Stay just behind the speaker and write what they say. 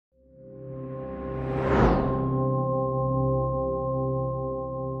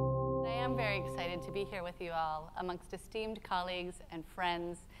excited to be here with you all amongst esteemed colleagues and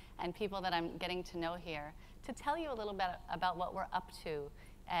friends and people that I'm getting to know here to tell you a little bit about what we're up to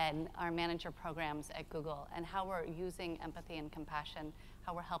and our manager programs at Google and how we're using empathy and compassion,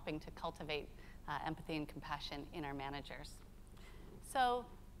 how we're helping to cultivate empathy and compassion in our managers. So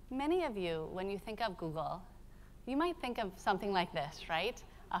many of you, when you think of Google, you might think of something like this, right?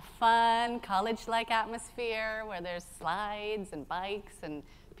 A fun, college-like atmosphere where there's slides and bikes and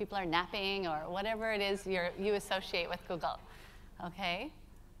people are napping or whatever it is you associate with Google, okay?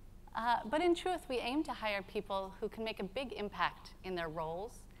 But in truth, we aim to hire people who can make a big impact in their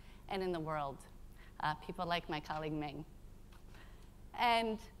roles and in the world, people like my colleague Ming.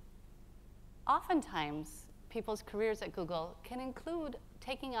 And oftentimes, people's careers at Google can include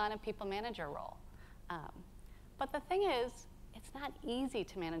taking on a people manager role. But the thing is, it's not easy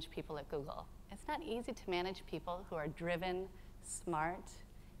to manage people at Google. It's not easy to manage people who are driven, smart,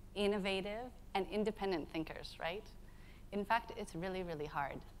 innovative, and independent thinkers, right? In fact, it's really, really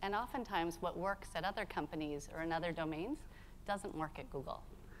hard. And oftentimes, what works at other companies or in other domains doesn't work at Google.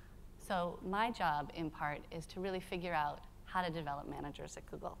 So my job, in part, is to really figure out how to develop managers at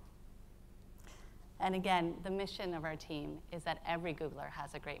Google. And again, the mission of our team is that every Googler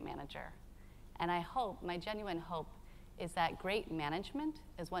has a great manager. And I hope, my genuine hope, is that great management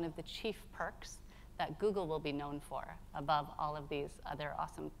is one of the chief perks that Google will be known for above all of these other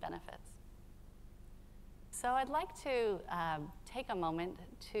awesome benefits. So I'd like to take a moment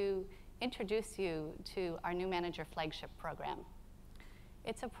to introduce you to our new manager flagship program.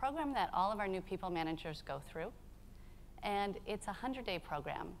 It's a program that all of our new people managers go through. And it's a 100-day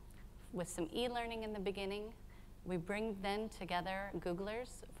program with some e-learning in the beginning. We bring then together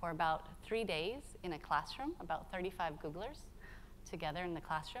Googlers for about 3 days in a classroom, about 35 Googlers together in the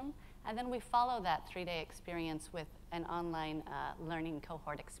classroom. And then we follow that 3-day experience with an online learning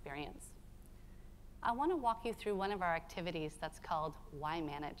cohort experience. I want to walk you through one of our activities that's called Why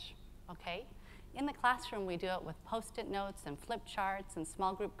Manage, okay? In the classroom, we do it with Post-it notes and flip charts and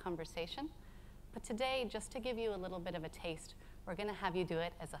small group conversation. But today, just to give you a little bit of a taste, we're going to have you do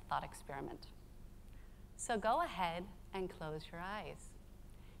it as a thought experiment. So go ahead and close your eyes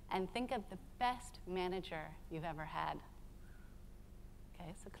and think of the best manager you've ever had.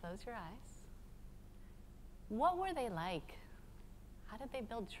 Okay, so close your eyes. What were they like? How did they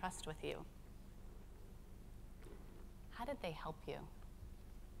build trust with you? How did they help you?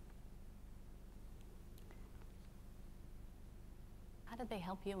 How did they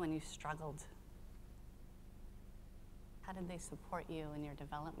help you when you struggled? How did they support you in your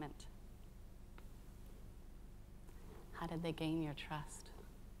development? How did they gain your trust?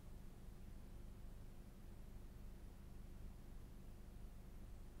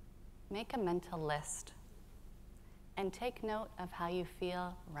 Make a mental list and take note of how you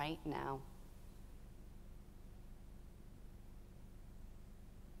feel right now.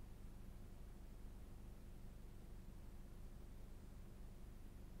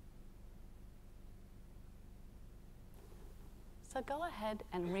 So go ahead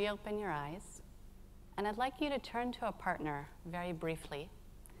and reopen your eyes. And I'd like you to turn to a partner very briefly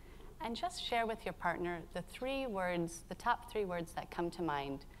and just share with your partner the top 3 words that come to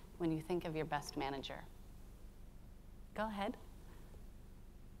mind when you think of your best manager. Go ahead.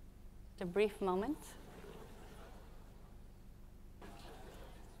 Just a brief moment.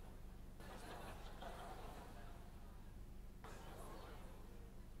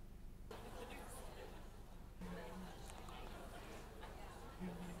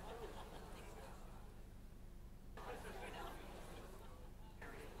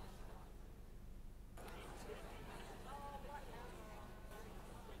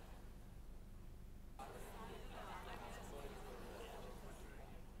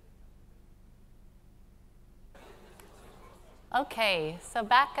 Okay, so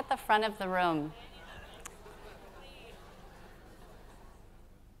back at the front of the room.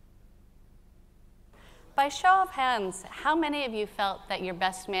 By show of hands, how many of you felt that your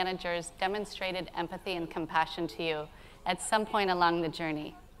best managers demonstrated empathy and compassion to you at some point along the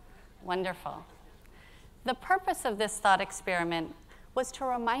journey? Wonderful. The purpose of this thought experiment was to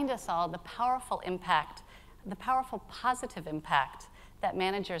remind us all the powerful impact, the powerful positive impact that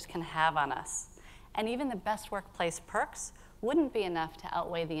managers can have on us. And even the best workplace perks wouldn't be enough to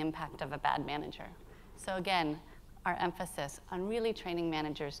outweigh the impact of a bad manager. So again, our emphasis on really training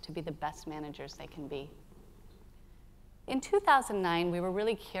managers to be the best managers they can be. In 2009, we were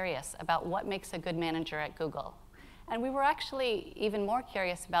really curious about what makes a good manager at Google. And we were actually even more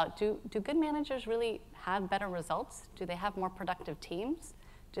curious about, do good managers really have better results? Do they have more productive teams?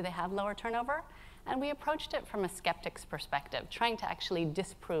 Do they have lower turnover? And we approached it from a skeptic's perspective, trying to actually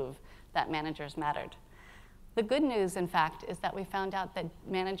disprove that managers mattered. The good news, in fact, is that we found out that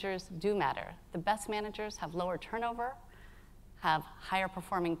managers do matter. The best managers have lower turnover, have higher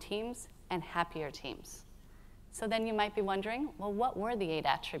performing teams, and happier teams. So then you might be wondering, well, what were the 8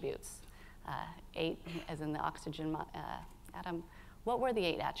 attributes? 8 as in the oxygen atom. What were the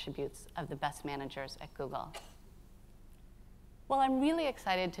 8 attributes of the best managers at Google? Well, I'm really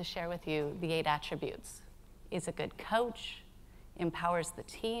excited to share with you the 8 attributes. Is a good coach, empowers the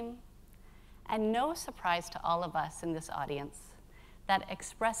team, and no surprise to all of us in this audience, that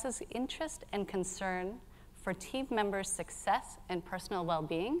expresses interest and concern for team members' success and personal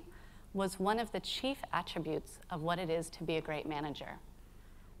well-being was one of the chief attributes of what it is to be a great manager.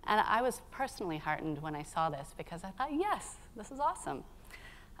 And I was personally heartened when I saw this because I thought, yes, this is awesome.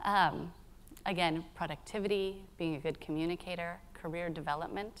 Again, productivity, being a good communicator, career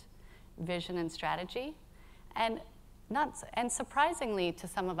development, vision and strategy, and surprisingly to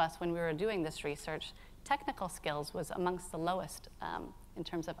some of us when we were doing this research, technical skills was amongst the lowest in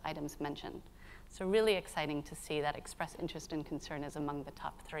terms of items mentioned. So really exciting to see that express interest and concern is among the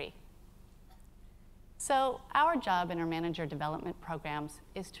top 3. So our job in our manager development programs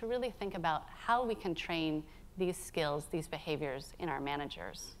is to really think about how we can train these skills, these behaviors in our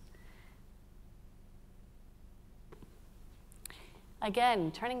managers.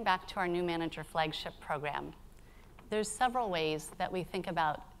 Again, turning back to our new manager flagship program, there's several ways that we think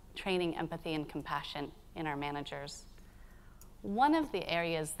about training empathy and compassion in our managers. One of the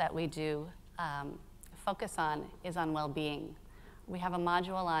areas that we do focus on is on well-being. We have a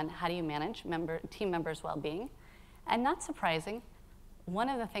module on how do you manage team members' well-being. And not surprising, one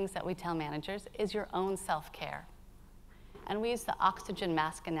of the things that we tell managers is your own self-care. And we use the oxygen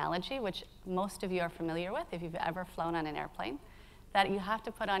mask analogy, which most of you are familiar with if you've ever flown on an airplane, that you have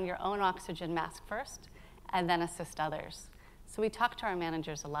to put on your own oxygen mask first and then assist others. So we talk to our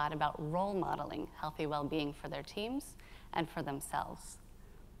managers a lot about role modeling healthy well-being for their teams and for themselves.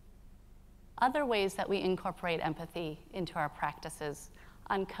 Other ways that we incorporate empathy into our practices,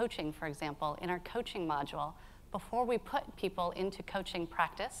 on coaching, for example, in our coaching module, before we put people into coaching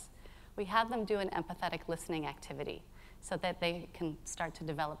practice, we have them do an empathetic listening activity so that they can start to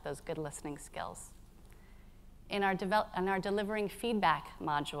develop those good listening skills. In our delivering feedback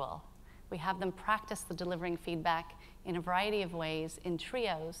module, we have them practice the delivering feedback in a variety of ways in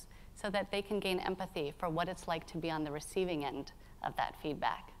trios so that they can gain empathy for what it's like to be on the receiving end of that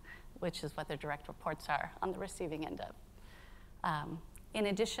feedback, which is what their direct reports are on the receiving end of. In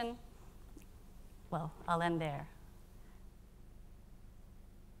addition, well, I'll end there.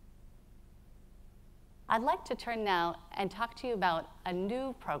 I'd like to turn now and talk to you about a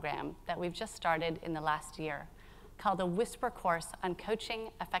new program that we've just started in the last year called a Whisper course on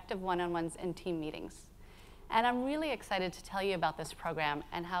coaching effective one-on-ones and team meetings. And I'm really excited to tell you about this program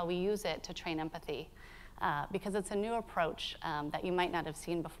and how we use it to train empathy because it's a new approach that you might not have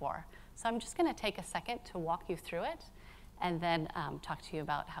seen before. So I'm just going to take a second to walk you through it and then talk to you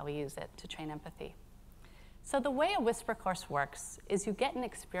about how we use it to train empathy. So the way a Whisper course works is you get an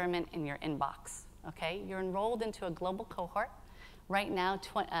experiment in your inbox, okay? You're enrolled into a global cohort. Right now,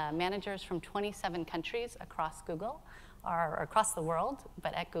 managers from 27 countries across Google, or across the world,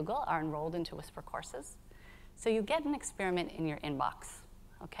 but at Google, are enrolled into Whisper courses. So you get an experiment in your inbox,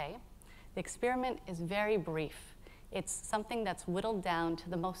 okay? The experiment is very brief. It's something that's whittled down to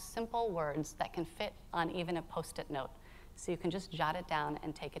the most simple words that can fit on even a Post-it note. So you can just jot it down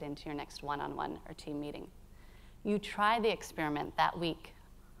and take it into your next one-on-one or team meeting. You try the experiment that week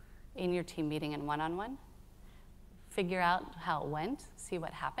in your team meeting and one-on-one, figure out how it went, see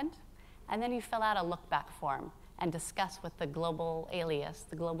what happened, and then you fill out a look-back form and discuss with the global alias,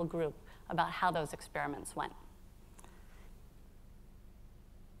 the global group, about how those experiments went.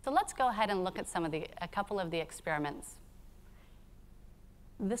 So let's go ahead and look at a couple of the experiments.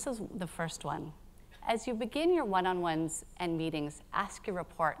 This is the first one. As you begin your one-on-ones and meetings, ask your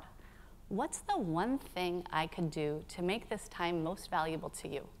report, what's the one thing I could do to make this time most valuable to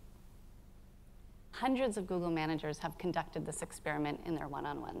you? Hundreds of Google managers have conducted this experiment in their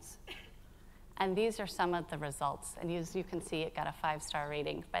one-on-ones. And these are some of the results. And as you can see, it got a 5-star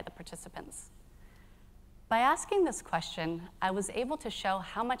rating by the participants. By asking this question, I was able to show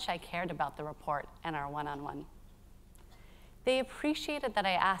how much I cared about the report and our one-on-one. They appreciated that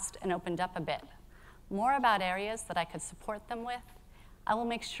I asked and opened up a bit, more about areas that I could support them with. I will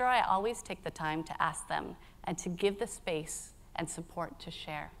make sure I always take the time to ask them and to give the space and support to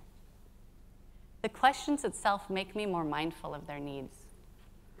share. The questions itself make me more mindful of their needs.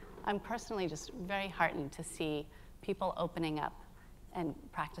 I'm personally just very heartened to see people opening up and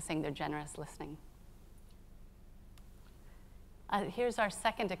practicing their generous listening. Here's our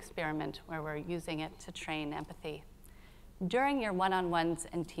second experiment where we're using it to train empathy. During your one-on-ones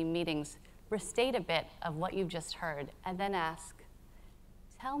and team meetings, restate a bit of what you've just heard and then ask,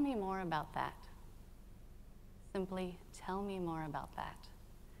 tell me more about that. Simply, tell me more about that.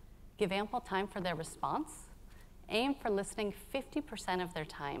 Give ample time for their response. Aim for listening 50% of their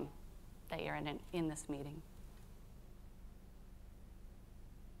time that you're in this meeting.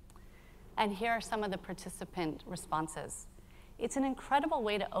 And here are some of the participant responses. It's an incredible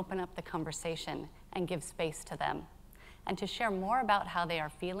way to open up the conversation and give space to them, and to share more about how they are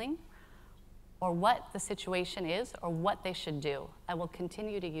feeling, or what the situation is, or what they should do. I will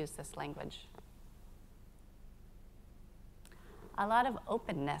continue to use this language. A lot of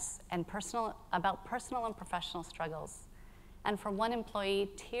openness and about personal and professional struggles. And for one employee,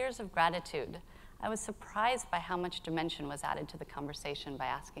 tears of gratitude. I was surprised by how much dimension was added to the conversation by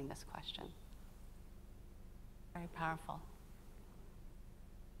asking this question. Very powerful.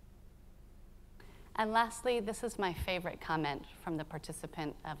 And lastly, this is my favorite comment from the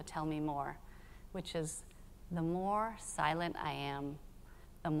participant of a Tell Me More, which is, the more silent I am,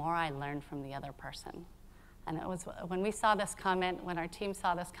 the more I learn from the other person. And it was when we saw this comment, when our team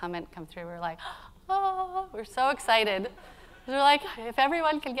saw this comment come through, we were like, oh, we're so excited. We were like, if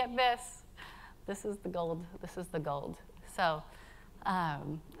everyone can get this, this is the gold, this is the gold. So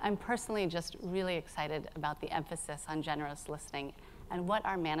I'm personally just really excited about the emphasis on generous listening and what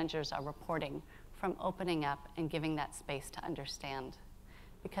our managers are reporting from opening up and giving that space to understand.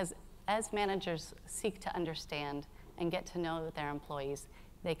 Because as managers seek to understand and get to know their employees,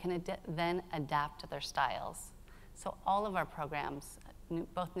 they can then adapt to their styles. So all of our programs,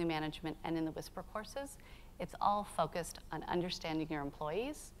 both new management and in the Whisper courses, it's all focused on understanding your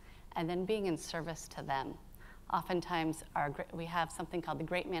employees and then being in service to them. Oftentimes, we have something called the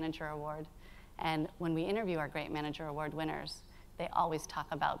Great Manager Award, and when we interview our Great Manager Award winners, they always talk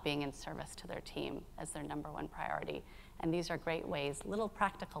about being in service to their team as their #1 priority. And these are great ways, little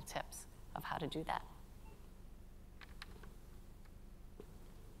practical tips of how to do that.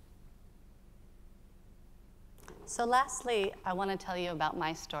 So lastly, I want to tell you about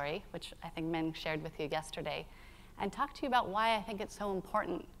my story, which I think Min shared with you yesterday, and talk to you about why I think it's so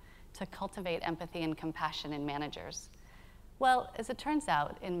important to cultivate empathy and compassion in managers. Well, as it turns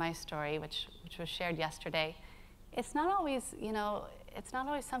out in my story, which was shared yesterday, it's not always, it's not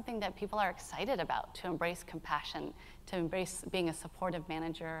always something that people are excited about, to embrace compassion, to embrace being a supportive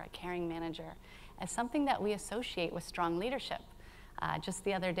manager, a caring manager, as something that we associate with strong leadership. Just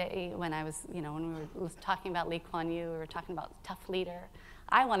the other day when I was, when we were talking about Lee Kuan Yew, we were talking about tough leader.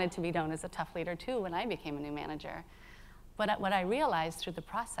 I wanted to be known as a tough leader too when I became a new manager. But what I realized through the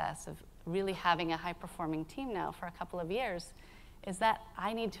process of really having a high-performing team now for a couple of years is that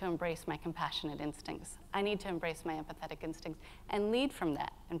I need to embrace my compassionate instincts. I need to embrace my empathetic instincts and lead from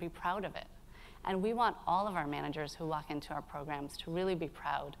that and be proud of it. And we want all of our managers who walk into our programs to really be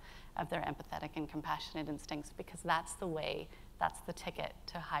proud of their empathetic and compassionate instincts, because that's the way, that's the ticket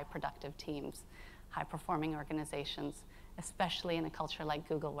to high productive teams, high performing organizations, especially in a culture like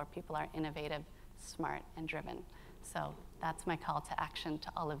Google where people are innovative, smart, and driven. So that's my call to action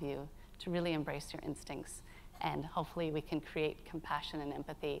to all of you, to really embrace your instincts. And hopefully we can create compassion and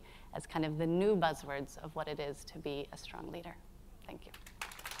empathy as kind of the new buzzwords of what it is to be a strong leader. Thank you.